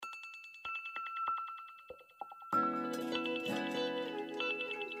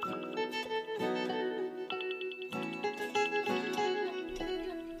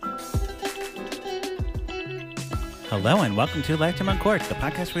Hello and welcome to Lifetime Uncorked, the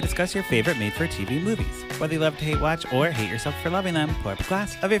podcast where we discuss your favorite made-for-TV movies. Whether you love to hate watch or hate yourself for loving them, pour up a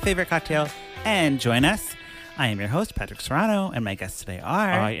glass of your favorite cocktail and join us. I am your host, Patrick Serrano, and my guests today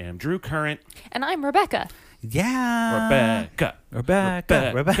are... I am Drew Current. And I'm Rebecca. Yeah.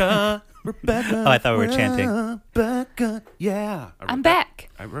 Rebecca. Oh, I thought we were chanting. Rebecca. Yeah. I'm back.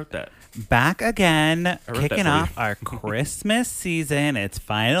 I wrote that. Back again, wrote kicking that off our Christmas season. It's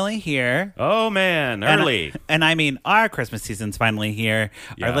finally here. Oh, man. Early. And I mean, our Christmas season's finally here.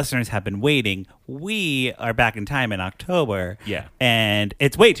 Yeah. Our listeners have been waiting. We are back in time in October. Yeah. And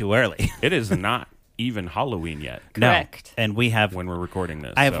it's way too early. It is not even Halloween yet Correct. No. And we have... when we're recording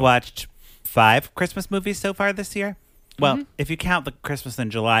this. I've so. watched 5 Christmas movies so far this year. Well, if you count the Christmas in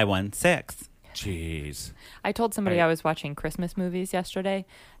July one, 6. Jeez. I told somebody I- I was watching Christmas movies yesterday,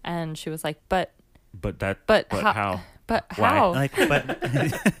 and she was like, but How? But Why? how? Like, but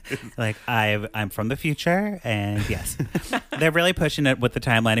like I'm from the future, and yes, they're really pushing it with the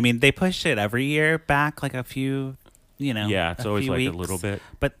timeline. I mean, they push it every year back like a few, Yeah, it's a always few like weeks. a little bit.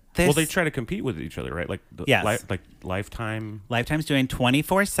 But this, Well, they try to compete with each other, right? Like, Yes. like Lifetime. Lifetime's doing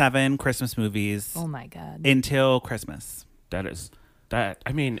 24/7 Christmas movies Oh my God. until Christmas. I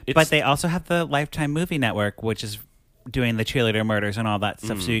mean, it's... But they also have the Lifetime Movie Network, which is doing the cheerleader murders and all that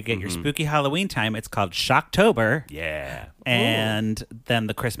stuff. So you get your spooky Halloween time. It's called Shocktober. Yeah. And then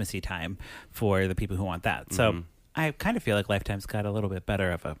the Christmassy time for the people who want that. So I kind of feel like Lifetime's got a little bit better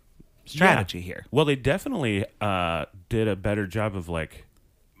of a strategy here. Well, they definitely did a better job of like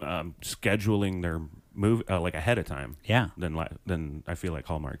scheduling their move like ahead of time. Yeah. Than I feel like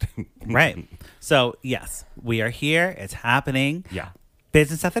Hallmark did. Right. So, yes, we are here. It's happening. Yeah.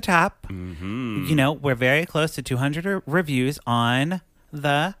 Business at the top. Mm-hmm. You know, we're very close to 200 reviews on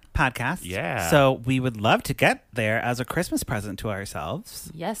the podcast. Yeah. So we would love to get there as a Christmas present to ourselves.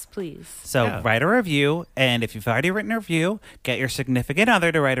 Yes, please. So Yeah. write a review, and if you've already written a review, get your significant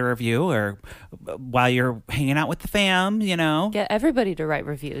other to write a review, or while you're hanging out with the fam, Get everybody to write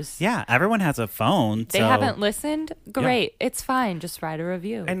reviews. Yeah, everyone has a phone. They so haven't listened? Great. It's fine. Just write a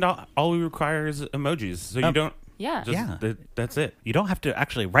review. And all we require is emojis. So you don't. yeah. Just, Yeah. That's it. You don't have to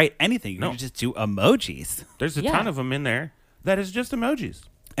actually write anything. You No. can just do emojis. There's a Yeah. ton of them in there that is just emojis.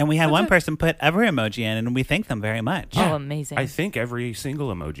 And we had That's one it. person put every emoji in, and we thank them very much. Oh, amazing. I think every single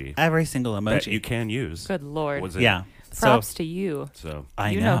emoji Every single that emoji. you can use. Good Lord. Was it? Yeah. Props to you. So,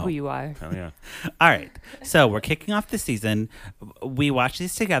 I you know who you are. hell yeah. All right. So we're kicking off the season. We watched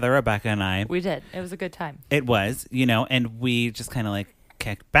these together, Rebecca and I. We did. It was a good time. It was, and we just kind of like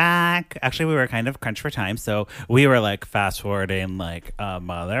kicked back. Actually, we were kind of crunched for time, so we were like fast forwarding like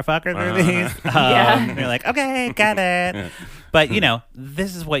motherfucker through these. Yeah. You're like, okay, got it. But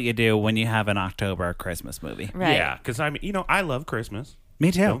this is what you do when you have an October Christmas movie. Right. Yeah, because I love Christmas.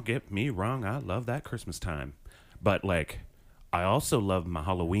 Me too. Don't get me wrong. I love that Christmas time. But like, I also love my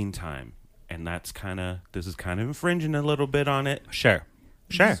Halloween time. And this is kind of infringing a little bit on it. Sure.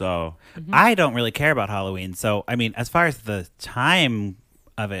 So, I don't really care about Halloween, so I mean, as far as the time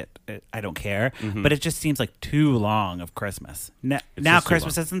of it, I don't care. But it just seems like too long of Christmas. Now just too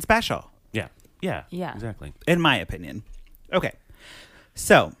Christmas long. isn't special, yeah. Yeah. Yeah. Exactly. in my opinion. Okay,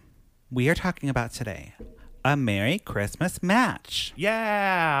 so we are talking about today a Merry Christmas Match.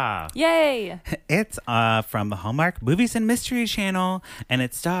 Yeah. Yay. It's from the Hallmark Movies and Mystery Channel, and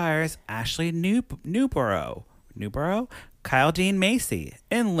it stars Ashley Newborough, Kyle Dean Macy,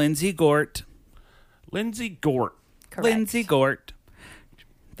 and Lindsay Gort. Lindsay Gort. Correct. Lindsay Gort.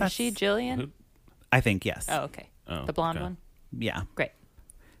 Was she Jillian? I think yes. Oh, okay. Oh, The blonde okay. one? Yeah. Great.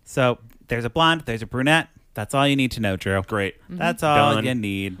 So there's a blonde, there's a brunette. That's all you need to know, Drew. Great. That's all Done. you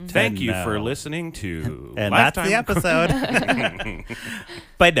need. to Thank you know. for listening to And Lifetime. that's the episode.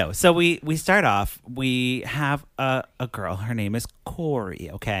 But no, so we start off. We have a girl. Her name is Corey.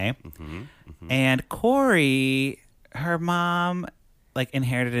 Okay, and Corey, her mom, like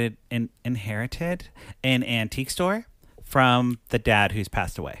inherited an antique store from the dad who's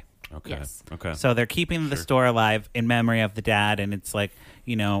passed away. Okay. Yes. Okay. So they're keeping the store alive in memory of the dad, and it's like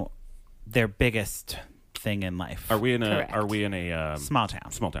their biggest thing in life. Are we in Correct. a Small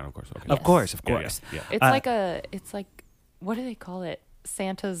town. Small town, of course. Okay. Yes. Of course, Yeah, course. Yeah. It's like what do they call it?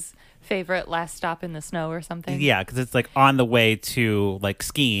 Santa's favorite last stop in the snow or something? Yeah, because it's like on the way to like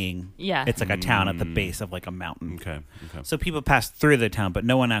skiing. Yeah. It's like a town at the base of like a mountain. Okay. So people pass through the town, but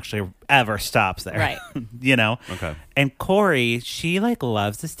no one actually ever stops there. Right. Okay. And Corey, she like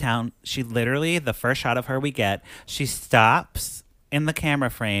loves this town. She literally, the first shot of her we get, she stops in the camera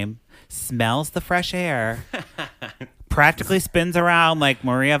frame, smells the fresh air, practically spins around like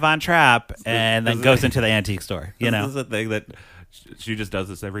Maria von Trapp, and then goes into the antique store. This is a thing that she just does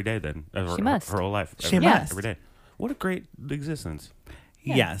this every day. Then She must. her whole life. She every, must. every day. What a great existence.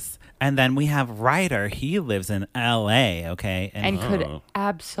 Yes. And then we have Ryder. He lives in L.A., okay? And could Oh.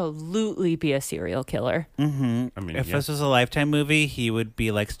 absolutely be a serial killer. I mean, if yeah. this was a Lifetime movie, he would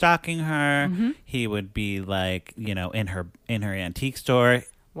be like stalking her. Mm-hmm. He would be like, in her antique store.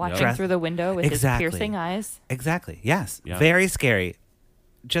 Watching Dress- through the window with Exactly. his piercing eyes. Exactly. Yes. Yeah. Very scary.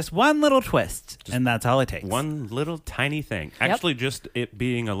 Just one little twist, and that's all it takes. One little tiny thing. Actually, just it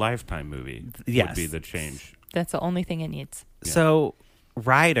being a Lifetime movie Yes. would be the change. That's the only thing it needs. So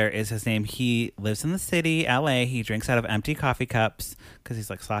Ryder is his name. He lives in the city, LA. He drinks out of empty coffee cups because he's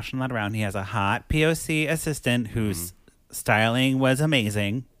like sloshing that around. He has a hot POC assistant whose styling was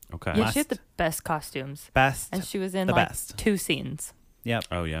amazing. Okay. Yeah, she had the best costumes. Best. And she was in the like best. 2 scenes. Yep.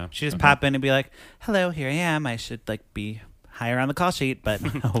 Oh, yeah. She just pop in and be like, "Hello, here I am. I should like be higher on the call sheet, but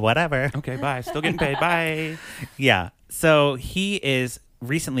whatever." Okay, bye. Still getting paid. Bye. Yeah. So he is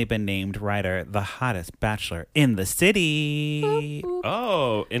recently been named Ryder the hottest bachelor in the city.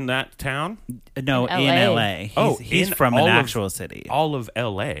 Oh, in that town? No, In in LA. LA. Oh, He's in from an all of- actual city. All of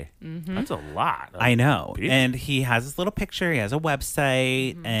L.A. That's a lot. of I know. people. And he has this little picture. He has a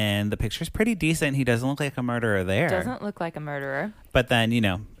website, and the picture's pretty decent. He doesn't look like a murderer there. Doesn't look like a murderer. But then,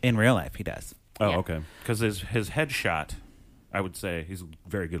 in real life, he does. Oh, Yeah. okay. Because his headshot, I would say he's a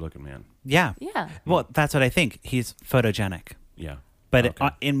very good looking man. Yeah. Yeah. Well, that's what I think. He's photogenic. Yeah. But Okay.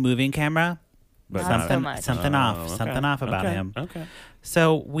 in moving camera, But Not not- so something, much. something Oh, off. okay. Something off about Okay. him. Okay.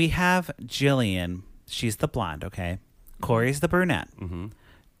 So we have Jillian. She's the blonde, okay? Corey's the brunette. Mm-hmm.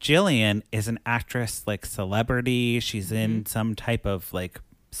 Jillian is an actress, like celebrity. She's Mm-hmm. in some type of like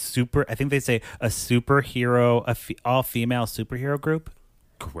I think they say a superhero, all-female superhero group,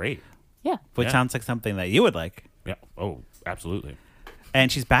 Great. Yeah. which Yeah. sounds like something that you would like. Yeah. Oh, absolutely. And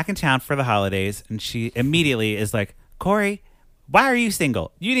she's back in town for the holidays, and she immediately is like, "Corey, why are you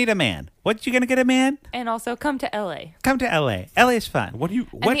single? You need a man. What, you gonna get a man? And also come to LA. Come to LA. LA's fun." What do you?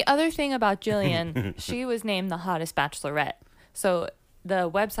 And What? the other thing about Jillian, she was named the hottest bachelorette. So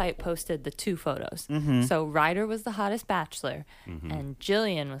the website posted the 2 photos. Mm-hmm. So Ryder was the hottest bachelor, and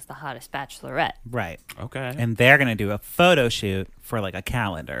Jillian was the hottest bachelorette. Right. Okay. And they're gonna do a photo shoot for like a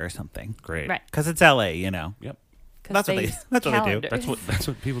calendar or something. Great. Right. Because it's LA. Yep. 'Cause That's what they- use that's what they do. calendars. That's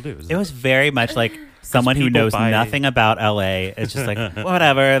what people do. It was very much like someone who people knows buy- nothing about LA. It's just like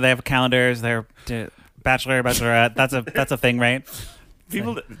whatever. They have calendars. They're bachelor, bachelorette. That's a thing, right?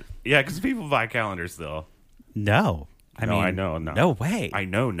 people. Yeah, because people buy calendars still. No, I No, mean, I know, no. no way. I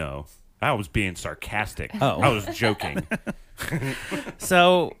know. No, I was being sarcastic. Oh. I was joking.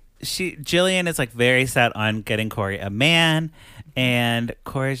 So Jillian is like very set on getting Corey a man, and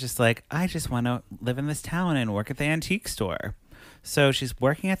Corey's just like, I just want to live in this town and work at the antique store. So she's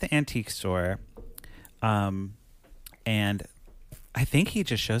working at the antique store, and I think he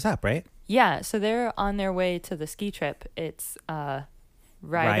just shows up, right? Yeah, so they're on their way to the ski trip. It's Ryder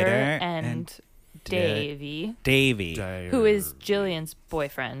Ryder and and Davey, Davey, who is Jillian's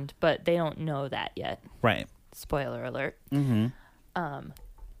boyfriend, but they don't know that yet. right? Spoiler alert. Mm-hmm.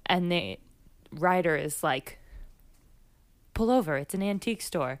 And Ryder is like, pull over, it's an antique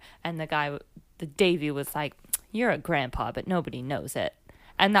store. And the Davey was like, you're a grandpa, but nobody knows it.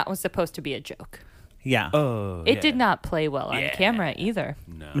 And that was supposed to be a joke. Yeah. Oh, It did not play well on Yeah. camera either.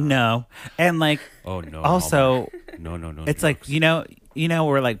 No. No, and like Oh no. also, No. No. it's like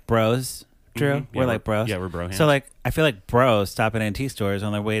we're like bros, Drew. Mhm. Yeah, We're like bros. yeah, we're bro hands. So like, I feel like bros stop at antique stores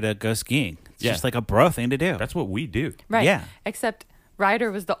on their way to go skiing. It's Yeah. just like a bro thing to do. That's what we do. Right. Yeah. Except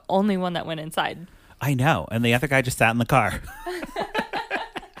Ryder was the only one that went inside. I know, and the other guy just sat in the car.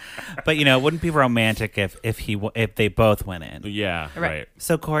 But it wouldn't be romantic if they both went in. Yeah. Right. Right.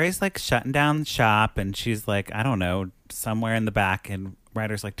 So Corey's like shutting down shop, and she's like, I don't know, somewhere in the back, and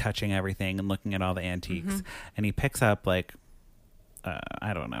Ryder's like touching everything and looking at all the antiques, and he picks up like,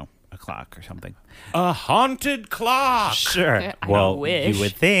 I don't know, a clock or something. A haunted clock. Sure. I Well, wish. you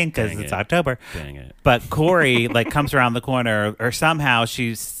would think because Dang it's it. October. Dang it. But Corey like comes around the corner, or somehow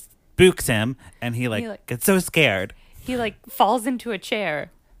she spooks him, and he like gets so scared. He like falls into a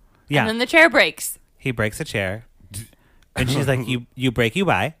chair. Yeah. And then the chair breaks. He breaks a chair, and she's like, "You break, you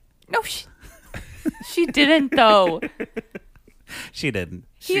buy." No, she didn't though. She didn't.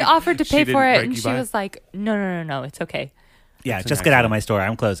 He offered to she pay didn't for it, break and you she by? was like, "No, it's okay." Yeah, That's an just get out of accident. my store.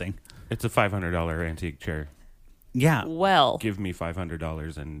 I'm closing. It's a $500 antique chair. Yeah. Well, Give me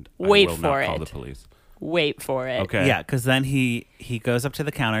 $500 and Wait I will for not call it. the police. wait for it. Okay. Yeah, because then he goes up to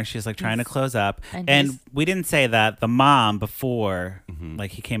the counter. She's like trying to close up, And and he's- we didn't say that the mom before, Mm-hmm.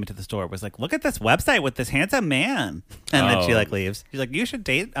 like he came into the store, was like, "Look at this website with this handsome man," and then she Oh. like leaves. She's like, "You should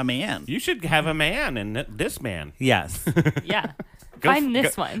date a man." You should have a man and this man. Yes. Yeah. Go Find f-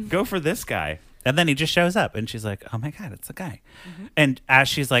 this go- one. Go for this guy. And then he just shows up, and she's like, "Oh my god, it's a guy!" And as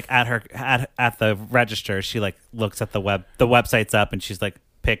she's like at the register, she like looks at the website's up, and she's like,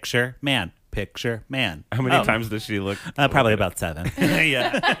 "Picture man, picture man." How many Oh, times does she look? Probably about 7.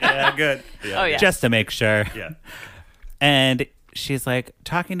 Yeah, good. Oh, yeah. Just to make sure. Yeah. And she's like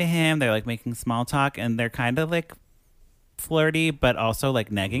talking to him. They're like making small talk, and they're kind of like flirty, but also like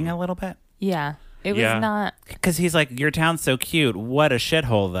negging a little bit. Yeah. It was Yeah. not. Because he's like, "Your town's so cute. What a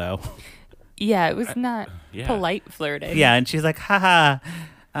shithole, though." Yeah, it was not yeah. polite flirting. Yeah, and she's like, "Haha,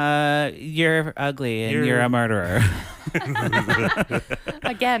 you're ugly and you're a murderer."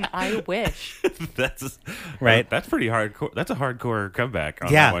 Again, I wish. That's Right. That's pretty hardcore. That's a hardcore comeback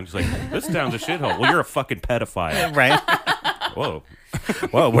on Yeah. that one. She's like, this town's a shithole. Well, you're a fucking pedophile. Right? Whoa.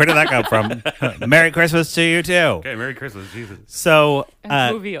 Whoa, where did that come from? Merry Christmas to you too. Okay, Merry Christmas, Jesus. So,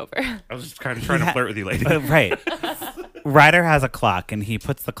 Movie over. I was just kind of trying to flirt with you, lady. right. Ryder has a clock, and he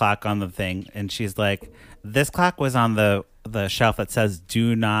puts the clock on the thing, and she's like, "This clock was on the shelf that says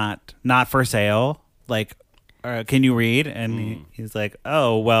 "Do not for sale." Like, can you read? And he's like,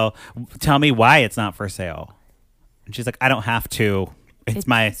 "Oh, well, tell me why it's not for sale." And she's like, "I don't have to. It's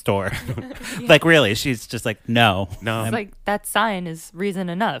my store." Like, really? She's just like, "No, No. It's like that sign is reason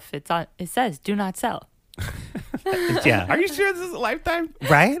enough. It's on. It says "Do not sell." yeah." Are you sure this is a lifetime?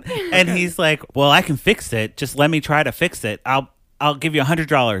 Right? And he's like, "Well, I can fix it. Just let me try to fix it. I'll give you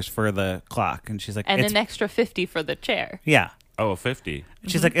 $100 for the clock." And she's like, And "It's an extra 50 for the chair. yeah." Oh, 50.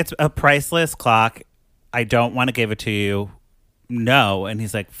 She's like, "It's a priceless clock. I don't want to give it to you." No. And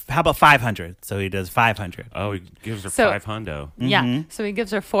he's like, "How about 500?" So he does 500. Oh, he gives her So- 5 hundo. Yeah. So he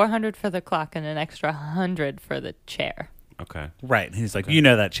gives her 400 for the clock and an extra 100 for the chair. Okay. Right. And he's like, "You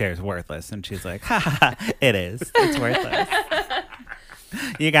know that chair's worthless." And she's like, "Ha ha ha, it is. It's worthless."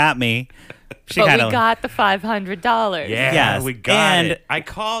 You got me. She But kinda- we got the $500. Yeah, Yes, we got and it. I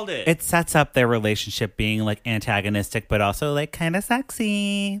called it. It sets up their relationship being like antagonistic, but also like kind of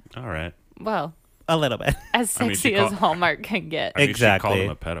sexy. All right. Well, A little bit. as I mean, sexy she as call- Hallmark can get. I mean, she called Exactly. him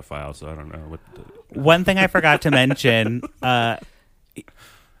a pedophile, so I don't know what. One thing I forgot to mention,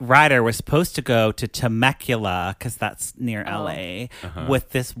 Ryder was supposed to go to Temecula, because that's near LA,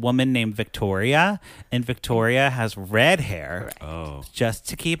 with this woman named Victoria. And Victoria has red hair. Oh, Just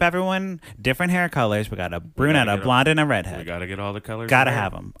to keep everyone different hair colors. We got a brunette, a get blonde, and a we redhead. got to get all the colors. Gotta in there.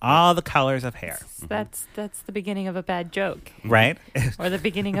 have them. All the colors of hair. That's the beginning of a bad joke. Right? Or the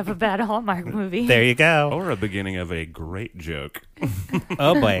beginning of a bad Hallmark movie. There you go. Or a beginning of a great joke.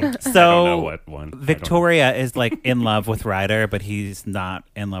 Oh boy. I don't know So what one. I don't know. Victoria is like in love with Ryder, but he's not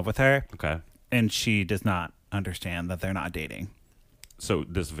in love with her. Okay. And she does not understand that they're not dating. So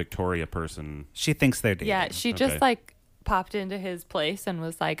this Victoria person. She thinks they're dating. Yeah, she Okay. just like popped into his place and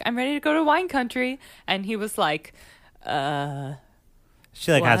was like, "I'm ready to go to wine country." And he was like,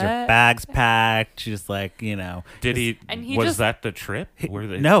 She like has her What? bags packed. She's like, you know. Did he? And he was just- that the trip? Were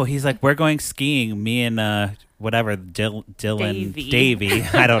they? No, he's like, "We're going skiing. Me and whatever Dylan Davy.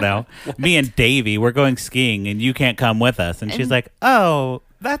 I don't know. Me and Davy, we're going skiing, and you can't come with us." And she's And- like, "Oh,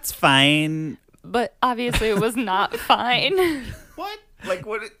 that's fine." but obviously it was not fine. What? Like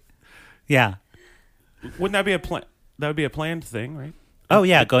what? Yeah. Wouldn't that be a plan? That would be a planned thing, right? Oh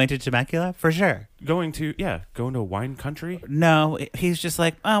yeah, going to Temecula for sure. Going to a wine country. No, he's just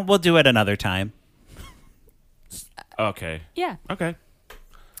like, "Oh, we'll do it another time." Okay. Yeah. Okay.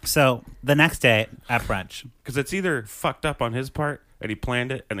 So the next day at brunch, Because it's either fucked up on his part and he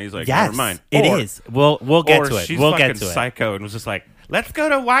planned it, and he's like, yes, never mind. it Or- is. We'll get or to it. she's We'll fucking get to it. psycho and was just like, let's go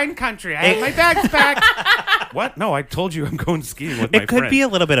to wine country. I have my bags packed. What? No, I told you I'm going skiing with my It could friend. be a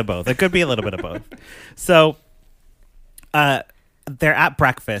little bit of both. It could be a little bit of both. So, they're at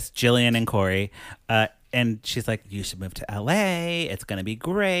breakfast, Jillian and Corey, and she's like, "You should move to LA. It's gonna be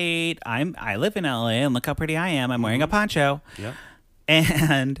great. I live in LA, and look how pretty I am. I'm wearing a poncho." Yep.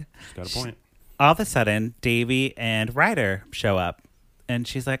 And She's got a point. all of a sudden, Davy and Ryder show up, and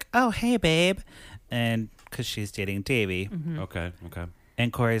she's like, "Oh, hey, babe," and because she's dating Davy, Okay. Okay.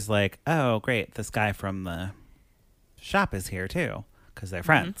 and Corey's like, "Oh, great, this guy from the shop is here too, because they're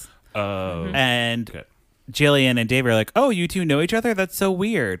friends." And Okay. Jillian and Dave are like, "Oh, you two know each other? That's so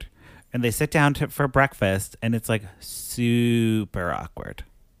weird." And they sit down for breakfast, and it's like super awkward.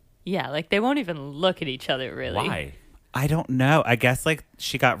 Yeah, like they won't even look at each other really. Why? I don't know. I guess like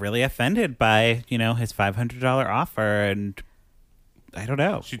she got really offended by, his $500 offer, and I don't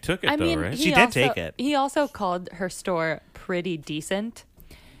know. She took it I though, mean, right? he She did also- take it. He also called her store pretty decent,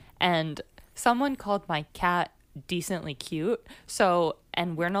 and someone called my cat decently cute. So,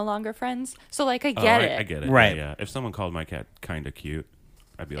 and we're no longer friends. So, like, I get it. I get it. Right. Yeah, yeah. If someone called my cat kind of cute,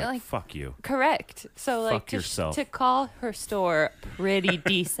 I'd be Yeah, like, like- fuck you. Correct. So like Fuck yourself. to call her store pretty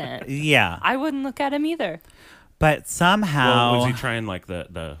decent. Yeah. I wouldn't look at him either. But somehow. Well, was he trying like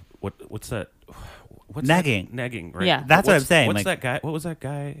the what's that? What's Negging. That? Negging, right? Yeah. That's what I'm What's- saying, What's like- that guy? What was that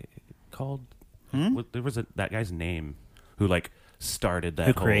guy called? There was that guy's name who like started that.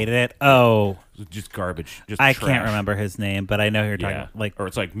 who whole- created it? Oh, Just garbage. Just I trash. can't remember his name, but I know who you're talking Yeah, about. Like, or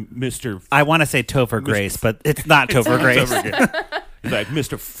it's like Mr. I want to say Topher Grace, but it's not Topher Grace. It's like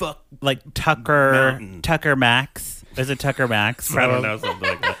Mr. Fuck. Like Tucker Mountain. Tucker Max. Is it Tucker Max? I don't know, something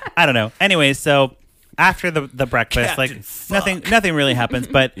like that. I don't know. Anyway, so after the breakfast, Captain like Fuck. nothing really happens,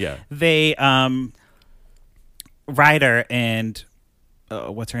 but Yeah. they Ryder and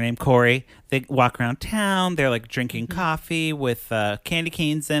what's her name, Corey, they walk around town. They're like drinking coffee with candy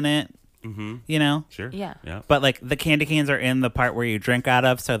canes in it. Mm-hmm. You know, Sure. Yeah. Yeah. but like the candy canes are in the part where you drink out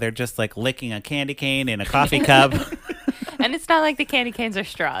of, so they're just like licking a candy cane in a coffee cup. And it's not like the candy canes are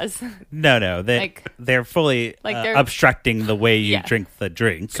straws. No, Like- they're fully Like they're- obstructing the way you Yeah. drink the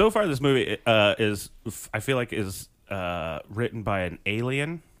drink. So far, this movie I feel like is written by an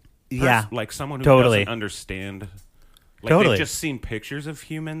alien. Yeah. Like someone who Totally. doesn't understand. Like Totally. they've just seen pictures of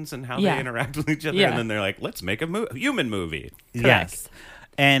humans and how Yeah. they interact with each other, Yeah. and then they're like, "Let's make a human movie." Yes.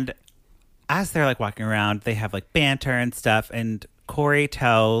 And as they're like walking around, they have like banter and stuff. And Corey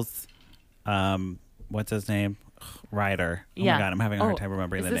tells, what's his name? Ryder. Oh Yeah. my God, I'm having a hard time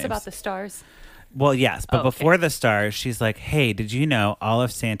remembering is the this names. about the stars? Well, yes. But Oh, okay. before the stars, she's like, hey, did you know all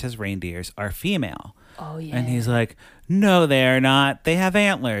of Santa's reindeers are female? Oh yeah. And he's like, no, they're not. They have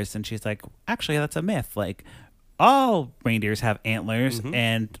antlers. And she's like, actually, that's a myth. Like, all reindeers have antlers.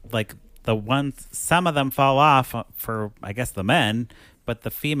 And like the ones, some of them fall off for, I guess, the men, but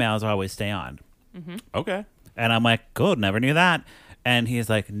the females always stay on. Okay. And I'm like, cool, never knew that. And he's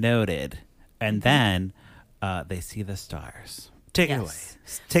like, noted. And then they see the stars. Take it away.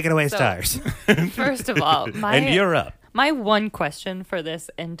 Yes. Take it away, So- stars. First of all, And you're up. my one question for this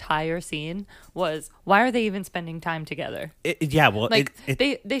entire scene was, why are they even spending time together? Yeah, well, Like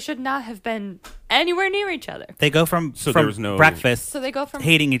it, they should not have been anywhere near each other. they go from, So from there was no- breakfast, So they go from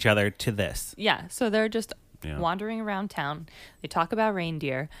hating each other, to this. Yeah, so they're just Yeah. wandering around town. They talk about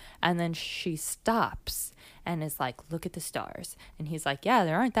reindeer, and then she stops and is like, "Look at the stars." And he's like, "Yeah,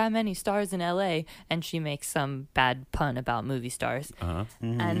 there aren't that many stars in LA." And she makes some bad pun about movie stars. Uh-huh.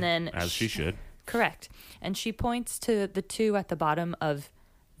 And then As she should. Correct. And she points to the two at the bottom of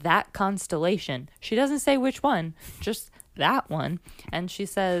that constellation. She doesn't say which one, just that one. And she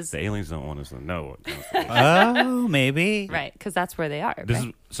says, The aliens don't want us to know. Oh, maybe. right, because that's where they are. This right?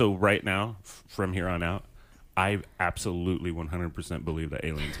 is so right now, from here on out, I absolutely 100% believe that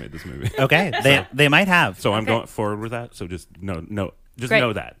aliens made this movie. Okay, they might have. So I'm Okay. going forward with that. So just just Great.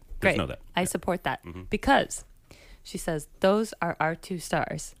 know that. Just Great. know that. I support that because she says, those are our two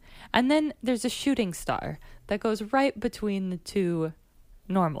stars. And then there's a shooting star that goes right between the two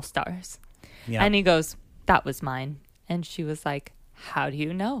normal stars. Yeah. And he goes, that was mine. And she was like, how do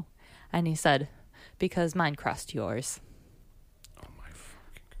you know? And he said, because mine crossed yours. Oh my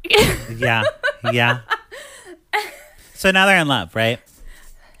fucking. Yeah. So now they're in love, right?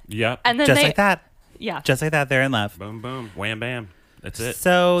 Yep. And then Just they, like that. yeah. Just like that, they're in love. Boom, boom, wham, bam. That's it.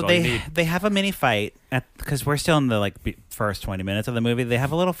 So That's all you need. they have a mini fight because we're still in the first 20 minutes of the movie. They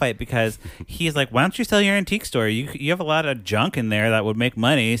have a little fight because he's like, "Why don't you sell your antique store? You have a lot of junk in there that would make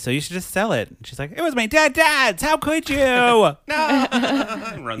money, so you should just sell it." And she's like, "It was my dad's. How could you?" Runs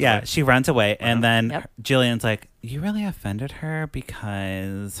Yeah, away. she runs away, and then Yep. Jillian's like, "You really offended her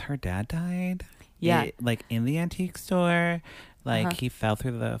because her dad died." Yeah. Like in the antique store, like Uh-huh. he fell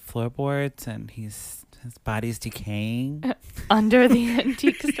through the floorboards and his body's decaying. Under the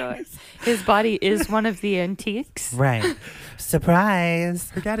antique store. His body is one of the antiques. Right. Surprise.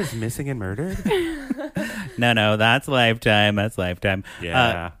 Her dad is missing and murdered. No, that's Lifetime. That's Lifetime.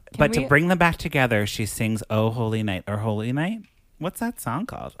 Yeah. But Can to we- bring them back together, she sings "Oh Holy Night" or "Holy Night." What's that song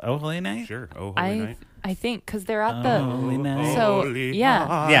called? "Oh Holy Night." Sure. Oh, holy I night. I think because they're at Oh, the Holy Night. so Holy yeah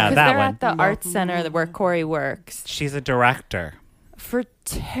night. Yeah, 'cause that they're one. at the art center where Corey works She's a director. for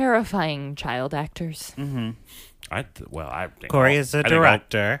terrifying child actors. Mm-hmm. I think Corey all- is a I think all-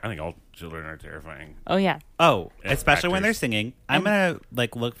 director. I think all children are terrifying. Oh yeah, Oh, Yeah, especially when actors. they're singing. I'm gonna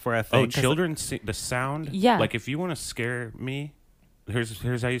look for a thing. Oh, 'cause- children, the sound. Yeah. Like if you want to scare me,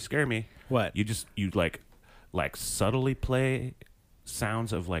 here's how you scare me. What? You like subtly play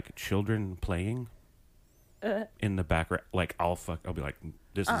sounds of like children playing in the background. Like I'll be like,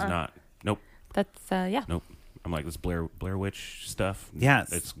 this is not. Nope. that's yeah. Nope. I'm like this Blair Witch stuff.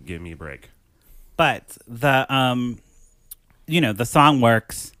 Yes. It's give me a break. But the the song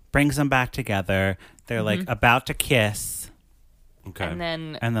works, brings them back together. They're like about to kiss, Okay. And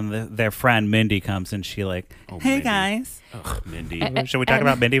then And then their friend Mindy comes and she like, Oh, hey Mindy. guys. Ugh, Mindy. Should we talk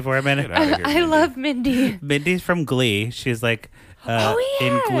about Mindy for a minute? Get out of here, I Mindy. love Mindy. Mindy's from Glee. She's like Oh,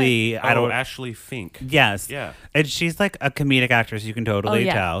 in yeah. Glee. I don't. Ashley Fink. Yes. Yeah. And she's like a comedic actress. You can totally Oh,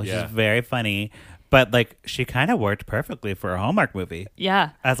 yeah. tell. Yeah. She's very funny. But like she kind of worked perfectly for a Hallmark movie Yeah.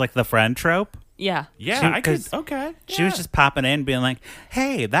 as like the friend trope. Yeah. Yeah, She- I could. 'cause Okay. She was just popping in, being like,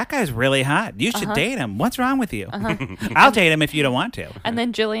 "Hey, that guy's really hot. You should date him. What's wrong with you? I'll date him if you don't want to." And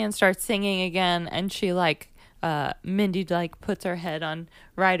then Jillian starts singing again, and she like Mindy like puts her head on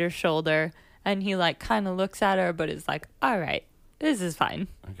Ryder's shoulder, and he like kind of looks at her, but is like, "All right, this is fine."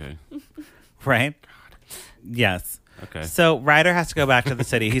 Okay. Right? Yes. Okay. So Ryder has to go back to the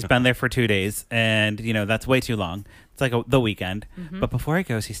city. He's been there for 2 days, and that's way too long. It's like the weekend. But before he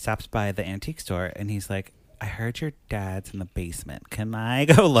goes, he stops by the antique store, and he's like, "I heard your dad's in the basement. Can I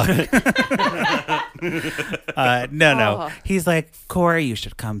go look?" No. Oh. He's like, "Corey, you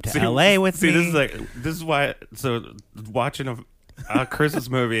should come to LA with me." This is why. So watching a Christmas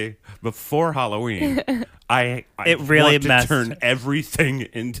movie before Halloween, I It really want to messed- turn everything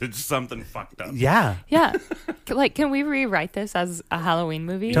into something fucked up. Yeah. Yeah, like can we rewrite this as a Halloween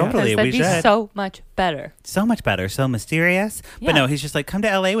movie? Totally, Because that'd we be should. so much better. So much better, so mysterious. Yeah. But no, he's just like, "Come to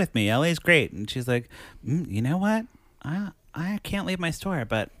LA with me. LA's great." And she's like, "You know what? I can't leave my store,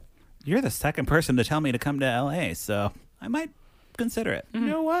 but you're the second person to tell me to come to LA, so I might consider it." You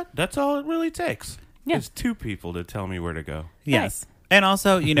know what? That's all it really takes. Yeah. It's two people to tell me where to go. Yes. And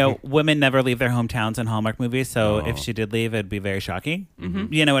also, women never leave their hometowns in Hallmark movies, so Oh. if she did leave, it'd be very shocking.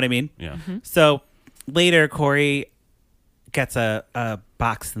 You know what I mean? Yeah. So later, Corey gets a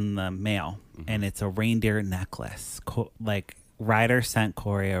box in the mail, and it's a reindeer necklace. Ryder sent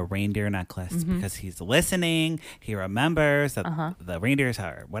Corey a reindeer necklace because he's listening. He remembers that the reindeers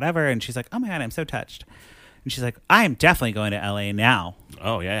are whatever. And she's like, "Oh my God, I'm so touched." And she's like, "I am definitely going to LA now."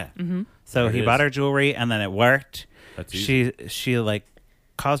 Oh yeah. So There he it bought is. her jewelry, and then it worked. That's easy. She like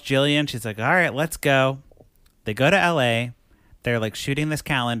calls Jillian. She's like, "All right, let's go." They go to LA. They're like shooting this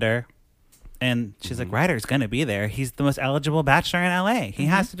calendar. And she's like, "Ryder's going to be there. He's the most eligible bachelor in LA. He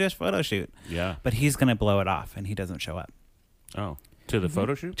has to do his photo shoot." Yeah. But he's going to blow it off, and he doesn't show up Oh, to the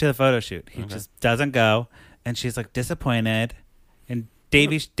photo shoot. to the photo shoot. He just doesn't go. And she's like disappointed. And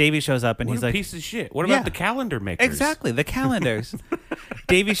Davey shows up, and What he's a like, piece of shit. What Yeah. about the calendar makers? "Exactly, the calendars."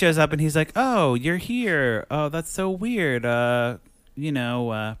 Davey shows up, and he's like, "Oh, you're here. Oh, that's so weird.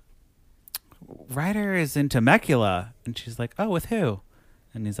 Ryder is in Temecula." And she's like, "Oh, with who?"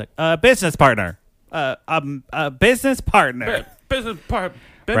 And he's like, business partner. A business partner." Business part.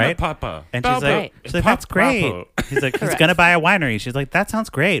 Right? Papa. And she's like, "That's great." He's like, "He's Correct. going to buy a winery." She's like, "That sounds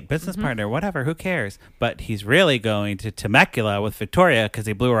great. Business partner, whatever, who cares?" But he's really going to Temecula with Victoria because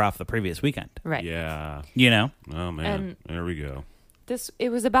he blew her off the previous weekend. Right. Yeah. You know? Oh man. And- there we go. It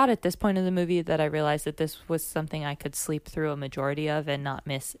was about at this point in the movie that I realized that this was something I could sleep through a majority of and not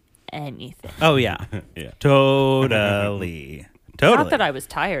miss anything. Oh, yeah. Yeah. Totally. Not that I was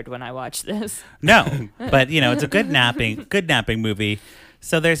tired when I watched this. No, but it's a good napping movie.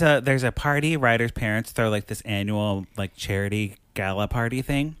 So there's a party. Ryder's parents throw like this annual like charity gala party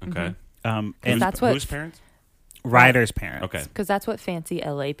thing. Okay. And that's what- Whose parents? Ryder's parents. Okay. Because that's what fancy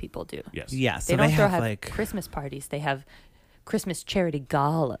LA people do. Yes. Yeah. So They don't have have like, Christmas parties. They have Christmas charity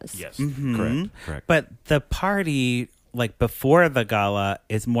galas. Yes. Mhm. Correct. but the party like before the gala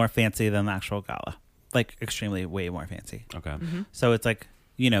is more fancy than the actual gala. Like extremely way more fancy. Okay. So it's like,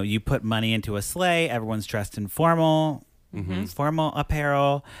 you put money into a sleigh, everyone's dressed in formal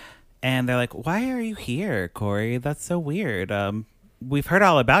apparel, and they're like, "Why are you here, Corey? That's so weird. We've heard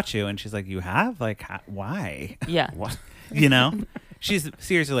all about you." And she's like, "You have? Like, why?" Yeah. What? She's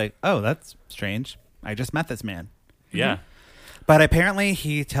seriously like, "Oh, that's strange. I just met this man." Yeah. But apparently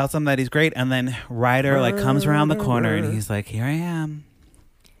he tells them that he's great, and then Ryder like comes around the corner and he's like, "Here I am."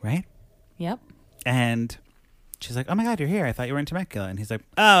 Right? Yep. And she's like, "Oh my God, you're here. I thought you were in Temecula." And he's like,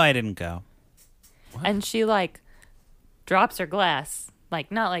 "Oh, I didn't go." And she like drops her glass.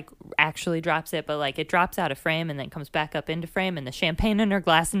 Like not like actually drops it, but like it drops out of frame and then comes back up into frame and the champagne in her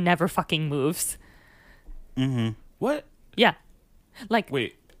glass never fucking moves. What? Yeah. Like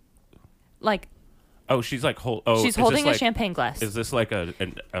Wait. like Oh, she's like she's holding a champagne glass. Is this like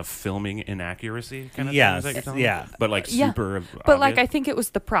a filming inaccuracy kind of Yes, thing? Is that you're telling yeah. me? But like Yeah. super. But like I obvious? think it was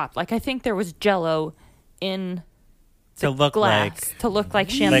the prop. Like I think there was Jello in To look glass like, to look like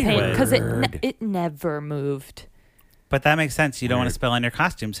champagne because Weird. it never moved. but that makes sense. You don't want to Weird. spill on your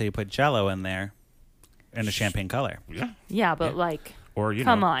costume, so you put Jello in there in a champagne color. Yeah. Yeah, but like Or you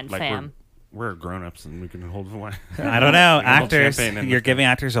Come know, on, like fam. We're grown-ups and we can hold wine. I don't know. We can hold Actors, champagne in you're the- giving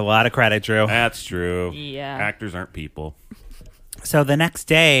actors a lot of credit, Drew. That's true. Yeah. Actors aren't people. So the next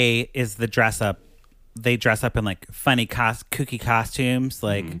day is the dress up. They dress up in like funny kooky costumes.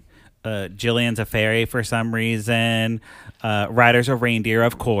 Like Jillian's a fairy for some reason. Ryder's a reindeer,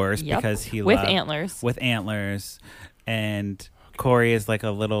 of course, Yep. because he With loved- antlers. With antlers, and Corey is like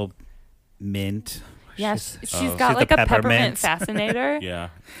a little mint. Yeah, She's- she's oh. got She's like the a peppermint peppermint. fascinator. Yeah.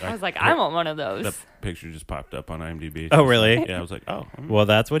 I was like, I want one of those. The picture just popped up on IMDb. Oh, really? Yeah, I was like, oh. Well,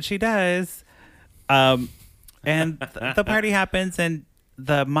 that's what she does. And the party happens, and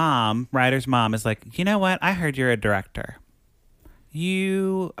the mom, Ryder's mom, is like, you know what? I heard you're a director.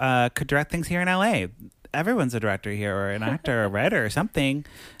 You could direct things here in LA. Everyone's a director here, or an actor, or a writer, or something.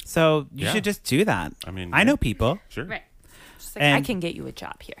 So you Yeah. should just do that. I mean, I know people. Sure. Right. She's like, I And- can get you a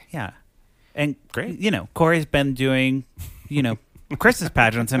job here. Yeah. And Great. you know, Corey's been doing, Christmas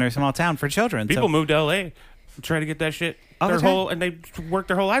pageants in her small town for children. People so, move to LA, try to get that shit All the their time. whole, and they work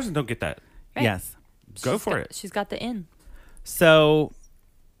their whole lives and don't get that. Right. Yes. Go She's for got- it. She's got the in. So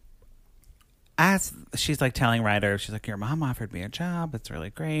as she's like telling Ryder, she's like, your mom offered me a job. It's really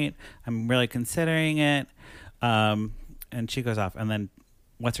great. I'm really considering it. And she goes off. And then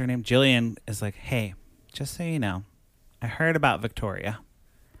what's her name? Jillian is like, hey, just so you know, I heard about Victoria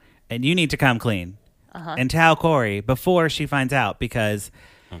and you need to come clean and tell Corey before she finds out, because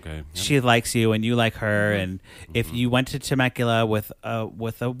Okay. Yep. she likes you and you like her. And if you went to Temecula with a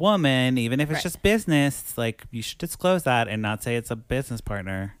woman, even if it's Right. just business, like you should disclose that and not say it's a business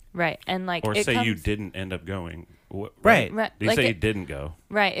partner. Right. And like, Or it say you comes- didn't end up going. Right. Right. Did you Like say you it- didn't go?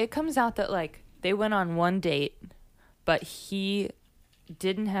 Right. It comes out that like they went on one date, but he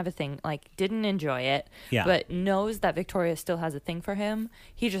didn't have a thing, like didn't enjoy it, Yeah. but knows that Victoria still has a thing for him.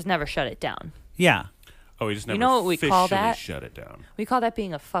 He just never shut it down. Yeah. Oh, he just never know what we call officially that? shut it down. We call that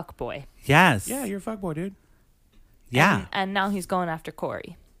being a fuck boy. Yes. Yeah, you're a fuckboy, dude. Yeah. And now he's going after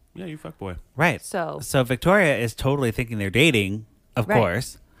Corey. Yeah, you fuckboy. Right. So- Victoria is totally thinking they're dating, of Right.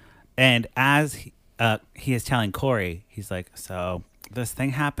 course. And as he is telling Corey, he's like, so this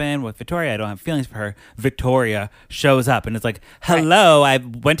thing happened with Victoria. I don't have feelings for her. Victoria shows up and it's like, hello, I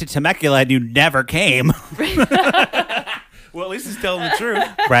went to Temecula and you never came. Well, at least he's telling the truth.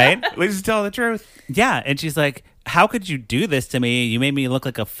 Right? At least he's telling the truth. Yeah. And she's like, how could you do this to me? You made me look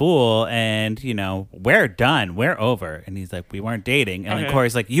like a fool. And, we're done. We're over. And he's like, we weren't dating. And then Okay.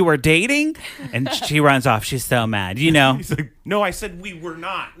 Corey's like, you were dating? And she runs off. She's so mad. He's like, no, I said we were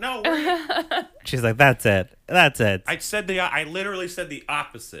not. No, She's like, that's it. That's it. I literally said the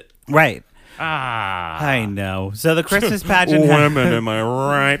opposite. Right. Ah. I know. So the Christmas pageant. Women, am I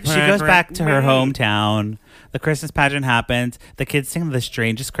right? She goes back to her Patrick? hometown. The Christmas pageant happens. The kids sing the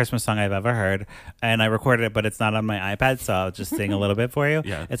strangest Christmas song I've ever heard. And I recorded it, but it's not on my iPad, so I'll just sing a little bit for you.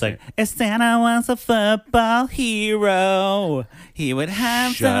 Yeah, It's sing like, if Santa was a football hero, he would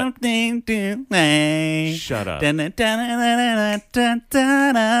have Shut- something to say. Shut up.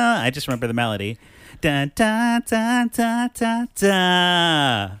 Dun-dun-dun-dun-dun-dun-dun-dun. I just remember the melody. Dun, dun, dun, dun, dun,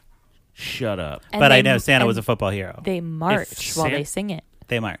 dun. Shut up. And But they- I know Santa was and a football hero. They march while San- they sing it.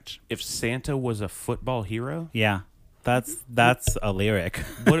 They march. If Santa was a football hero, Yeah. That's a lyric.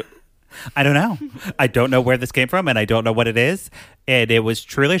 what? I don't know. I don't know where this came from and I don't know what it is. And it was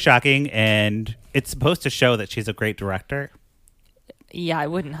truly shocking, and it's supposed to show that she's a great director. Yeah, I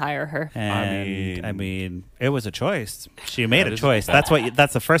wouldn't hire her. And I mean- mean, it was a choice. She made That a is- choice. That's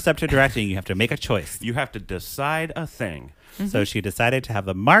that's the first step to directing. You have to make a choice. You have to decide a thing. So she decided to have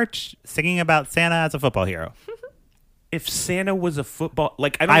the march singing about Santa as a football hero. If Santa was a football,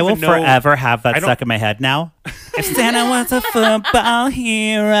 like I don't I will even know, forever have that I don't- stuck in my head now. If Santa was a football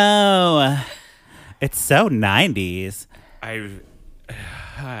hero. It's so 90s.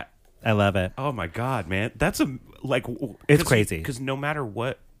 I love it. Oh my god, man, that's a like It's crazy. because no matter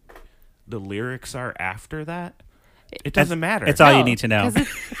what the lyrics are after that, it doesn't matter. It's all you No, need to know. 'cause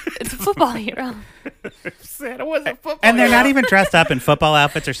It's a football hero. Santa was a football, And they're not even dressed up in football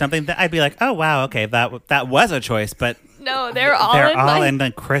outfits or something. That I'd be like, oh wow, okay, that was a choice, but No, they're all they're in all like, in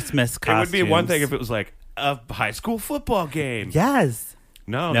the Christmas It costumes. would be one thing if it was like a high school football game. yes,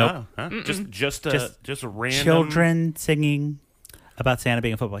 No, Nope. no, huh? just a random children singing about Santa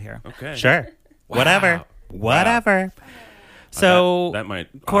being a football hero. Okay. Sure, whatever, whatever. So that might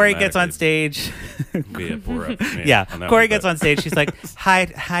Corey gets on automatically stage. be a poor up, man, Yeah, on that Corey one, gets but- on stage. She's like,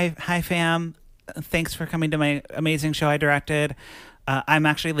 hi, fam. Thanks for coming to my amazing show I directed. I'm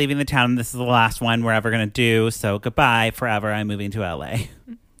actually leaving the town. This is the last one we're ever going to do. So goodbye forever. I'm moving to LA.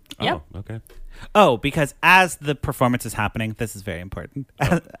 Yep. Oh, okay. Oh, because as the performance is happening, this is very important.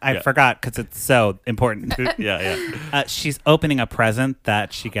 I yeah. forgot because it's so important. Yeah. She's opening a present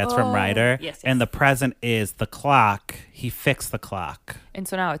that she gets from Oh, Ryder, yes, yes. and the present is the clock. He fixed the clock. And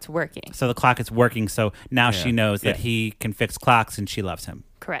so now it's working. So the clock is working. So now Yeah. she knows that Yeah. he can fix clocks and she loves him.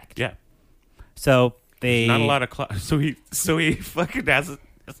 Correct. Yeah. So they. Not a lot of clock. So he fucking has.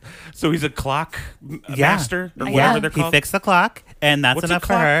 So he's a clock Yeah. master or Yeah. whatever they're He called. fixed the clock, and that's What's enough a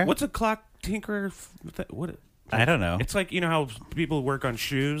for clock? her. What's a clock tinkerer? What? I don't know. It's like, you know how people work on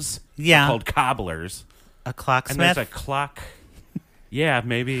shoes? Yeah. They're called cobblers. A clocksmith. And there's a clock. Yeah,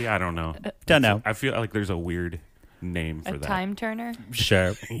 maybe. I don't know. Don't know. I feel like there's a weird name for A that. time turner.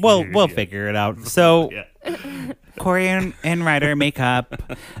 Sure. We'll figure it out. So Yeah. Corey and Ryder make up.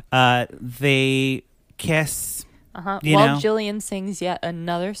 They kiss. You While know. Jillian sings yet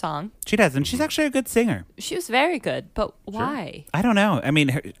another song. She does, and she's actually a good singer. She was very good, but why? I don't know. I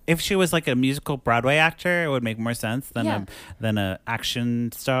mean, if she was like a musical Broadway actor, it would make more sense than Yeah. a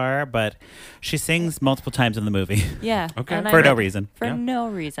action star. But she sings multiple times in the movie Yeah. Okay. and I for no read- reason. For Yeah. no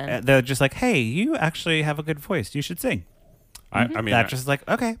reason. They're just like, "Hey, you actually have a good voice. You should sing." I mean, The actress is like,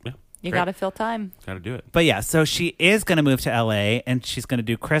 "Okay." yeah, You great. got to fill time. Gotta do it. But yeah, so she is going to move to LA and she's going to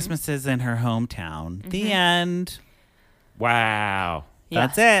do Christmases in her hometown. The end. Wow. Yeah.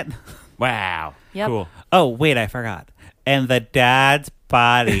 That's it. Wow. Yep. Cool. Oh, wait, I forgot. And the dad's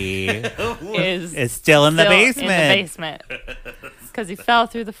body is still in the basement. In the basement. Because he fell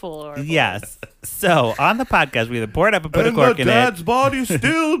through the floor. Yes. So on the podcast, we either pour it up and put a cork in it. body's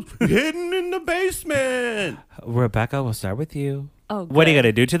still hidden in the basement. Rebecca, we'll start with you. Oh, What are you good.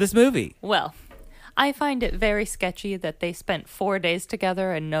 going to do to this movie? Well, I find it very sketchy that they spent 4 days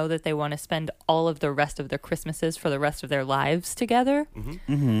together and know that they want to spend all of the rest of their Christmases for the rest of their lives together.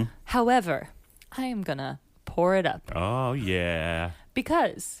 Mm-hmm. However, I am going to pour it up Oh, yeah.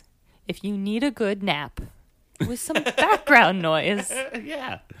 because if you need a good nap with some background noise,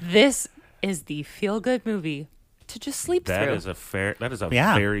 Yeah. this is the feel-good movie to just sleep That through. is a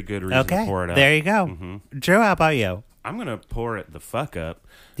Yeah. very good reason Okay. to pour it up. There you go. Mm-hmm. Drew, how about you? I'm going to pour it the fuck up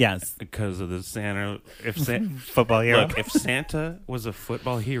Yes. because of the Santa. Football hero. Look, if Santa was a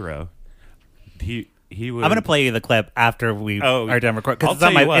football hero, he would. I'm going to play you the clip after we are done recording I'll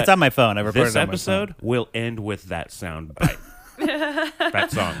because tell you what, it's on my phone. I recorded This it on my episode phone. will end with that sound bite.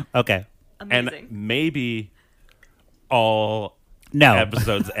 That song. Okay. Amazing. And maybe all No.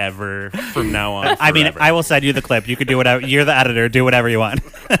 episodes ever from now on. I mean, forever. I will send you the clip. You can do whatever. You're the editor. Do whatever you want.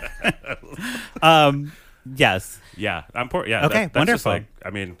 Yes. Yeah, I'm poor. Yeah. Okay, that's just wonderful. like, I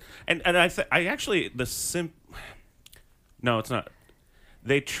mean, and I actually No, it's not.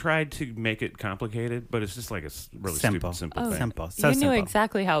 They tried to make it complicated, but it's just like a really Simple. simple Oh. thing. Simple. So you knew simple.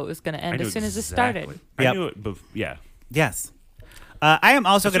 exactly how it was going to I end knew as soon as it exactly. started. I Yep. knew it. Yeah. Yes. I am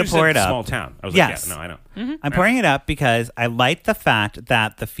also As going soon to pour as it you said up. Small town. I was Yes. like, yeah, no, I know. I'm pouring it up because I like the fact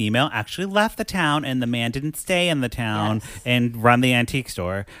that the female actually left the town and the man didn't stay in the town Yes. and run the antique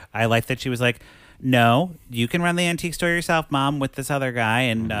store. I like that she was like, no, you can run the antique store yourself, Mom, with this other guy.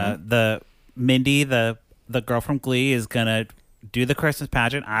 And the Mindy, the girl from Glee, is going to do the Christmas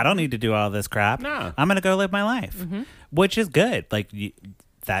pageant. I don't need to do all this crap. No. I'm going to go live my life, which is good. Like,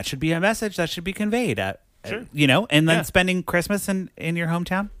 that should be a message that should be conveyed. Sure. You know, and then Yeah. spending Christmas in your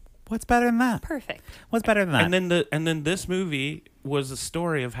hometown. What's better than that? Perfect. What's better than that? And then this movie was a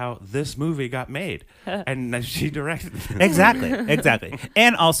story of how this movie got made, and then she directed it. Exactly.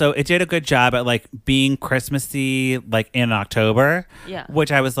 And also, it did a good job at like being Christmassy, like in October. Yeah.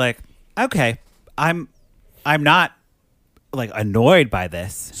 Which I was like, okay, I'm not like annoyed by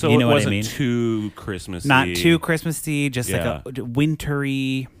this. So you know it what I wasn't mean? too Christmassy. Not too Christmassy, just Yeah. like a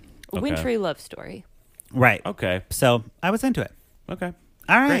wintry. Okay. Wintry love story. Right. Okay. So I was into it. Okay.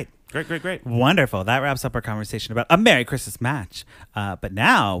 All right. Great. Wonderful. That wraps up our conversation about a Merry Christmas match. But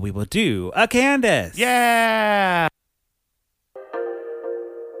now we will do a Candace. Yeah.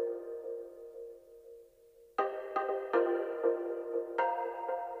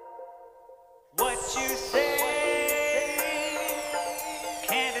 What you say,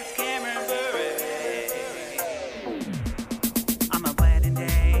 Candace Cameron Bure. On my wedding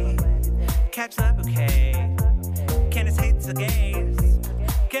day, catch the bouquet. Candace hates the gays.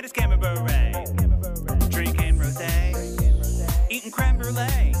 Candace Cameron Bure. Drinking rosé, eating creme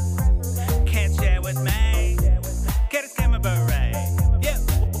brulee. Can't share with me. Candace Cameron Bure. Yeah.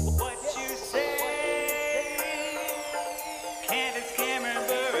 What you say, Candace Cameron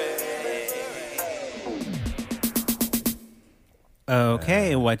Bure.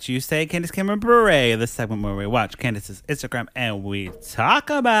 Okay, what you say, Candace Cameron Bure, the segment where we watch Candace's Instagram and we talk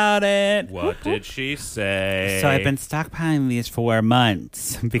about it. What did she say? So I've been stockpiling these for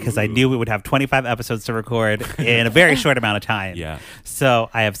months because I knew we would have 25 episodes to record in a very short amount of time. Yeah. So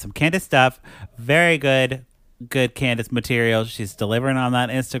I have some Candace stuff, very good Candace material. She's delivering on that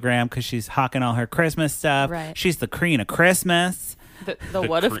Instagram because she's hawking all her Christmas stuff. Right. She's the queen of Christmas. The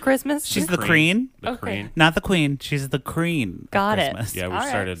what of Christmas? She's the queen. The Okay. cream. Not the queen. She's the queen. Got of it. Christmas. Yeah, we All right.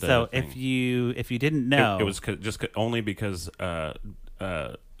 started the So thing. if you didn't know, It was only because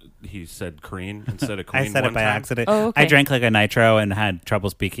he said cream instead of queen. I said it one by time. accident. Oh, okay. I drank like a nitro and had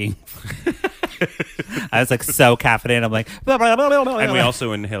trouble speaking. I was like so caffeinated. I'm like, blah, blah, blah, blah, blah. And we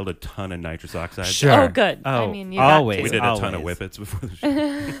also inhaled a ton of nitrous oxide. Sure. Oh, good. Oh, I mean, you always. got We to. did a ton of Always. whippets before the show.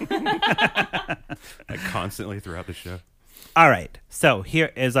 Like constantly throughout the show. All right. So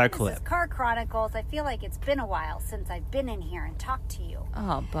here is our This is clip. Car Chronicles. I feel like it's been a while since I've been in here and talked to you.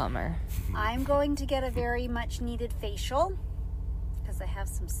 Oh, bummer. I'm going to get a very much needed facial because I have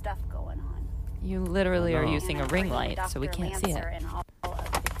some stuff going on. You literally are no. using a And I'm ring bringing light, so we Dr. can't see Lancer it. And all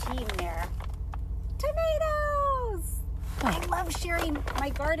of the team there. Tomatoes! I love sharing my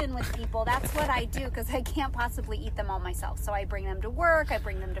garden with people. That's what I do because I can't possibly eat them all myself. So I bring them to work, I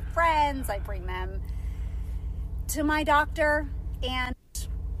bring them to friends, I bring them to my doctor and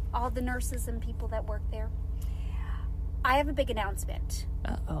all the nurses and people that work there. I have a big announcement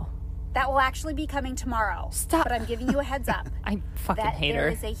Uh-oh. that will actually be coming tomorrow. Stop. But I'm giving you a heads up. I fucking that hate there her.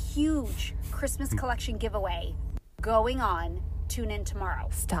 is a huge Christmas collection giveaway going on. Tune in tomorrow.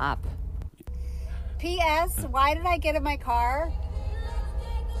 Stop. P.S. Why did I get in my car?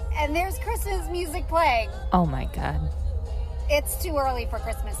 And there's Christmas music playing. Oh, my God. It's too early for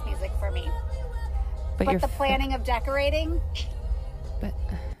Christmas music for me. But, But you're the planning of decorating, But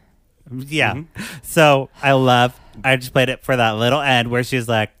Yeah. Mm-hmm. So I just played it for that little end where she's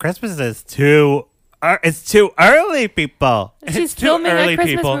like, Christmas is it's too early, people. she's It's too filming early, a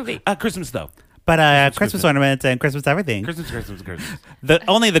Christmas people. movie. Christmas though. But Christmas ornaments and Christmas everything. Christmas.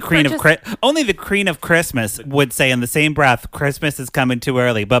 Only the queen of Christmas would say in the same breath, "Christmas is coming too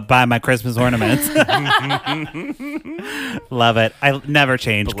early," but buy my Christmas ornaments. Love it. I never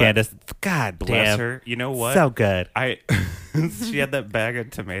changed, Candace. God Bless damn, her. You know what? so good. She had that bag of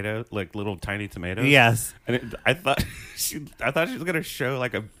tomato, like little tiny tomatoes. Yes. And I thought she was gonna show I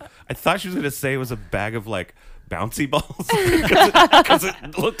thought she was gonna say it was a bag of like bouncy balls because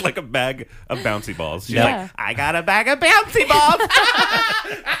it looked like a bag of bouncy balls. She's Yeah. like, I got a bag of bouncy balls.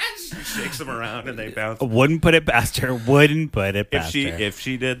 She shakes them around and they bounce. Wouldn't put it past her. Wouldn't put it past her. If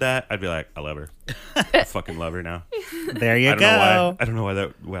she did that, I'd be like, I love her. I fucking love her now. There you I go. don't know why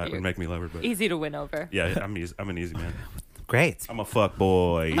that would make me love her, but Easy to win over. yeah, I'm an easy man. Great. I'm a fuck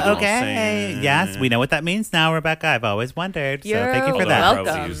boy. You know what I'm Okay. saying? Yes, we know what that means now, Rebecca. I've always wondered. So You're thank you for Although that. I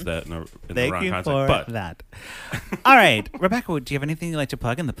probably Welcome. used that in the Thank wrong you context. for But that. All right, Rebecca, do you have anything you'd like to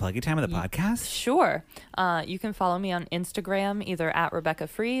plug in the pluggy time of the podcast? Sure. You can follow me on Instagram, either at Rebecca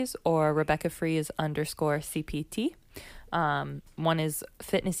Freeze or Rebecca Freeze _CPT. One is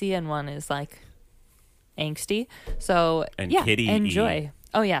fitnessy and one is like angsty. So And yeah, kitty-y. enjoy.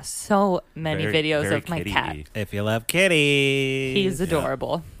 Oh yeah, so many Very- videos very of my kitty-y. cat. If you love kitties. He's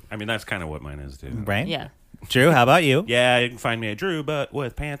adorable. I mean, that's kind of what mine is too. Right? Yeah. Drew, how about you? Yeah, you can find me at Drew, but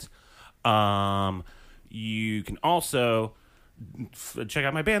with pants. You can also check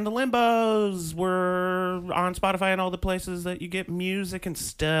out my band, The Limbos. We're on Spotify and all the places that you get music and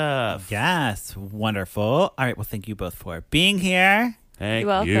stuff. Yes, wonderful. All right, well, thank you both for being here. Thank You're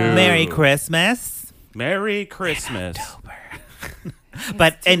welcome. you. Merry Christmas. Merry Christmas.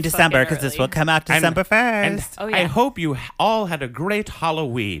 But in too December, fucking because this early. will come out And- December 1st. And Oh, yeah. I hope you all had a great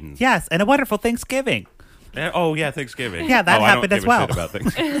Halloween. Yes, and a wonderful Thanksgiving. Oh, yeah, Thanksgiving. Yeah, that I happened don't as give a well. shit about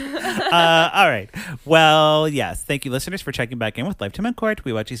Thanksgiving. All right. Well, yes. Thank you, listeners, for checking back in with Lifetime in Court.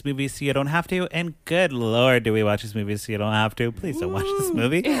 We watch these movies so you don't have to. And good Lord, do we watch these movies so you don't have to. Please don't watch this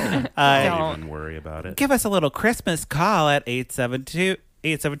movie. Don't. Don't even worry about it. Give us a little Christmas call at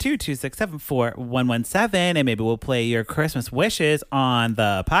 872-267-4117, and maybe we'll play your Christmas wishes on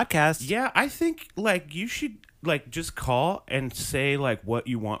the podcast. Yeah, I think you should just call and say what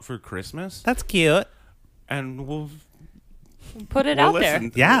you want for Christmas, That's cute. and we'll Put it out there.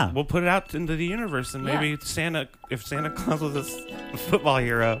 listen. Yeah. We'll put it out into the universe, and maybe if Santa Claus was a football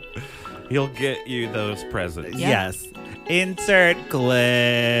hero, he'll get you those presents. Yeah. Yes. Insert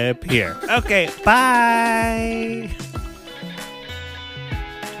clip here. Okay, bye.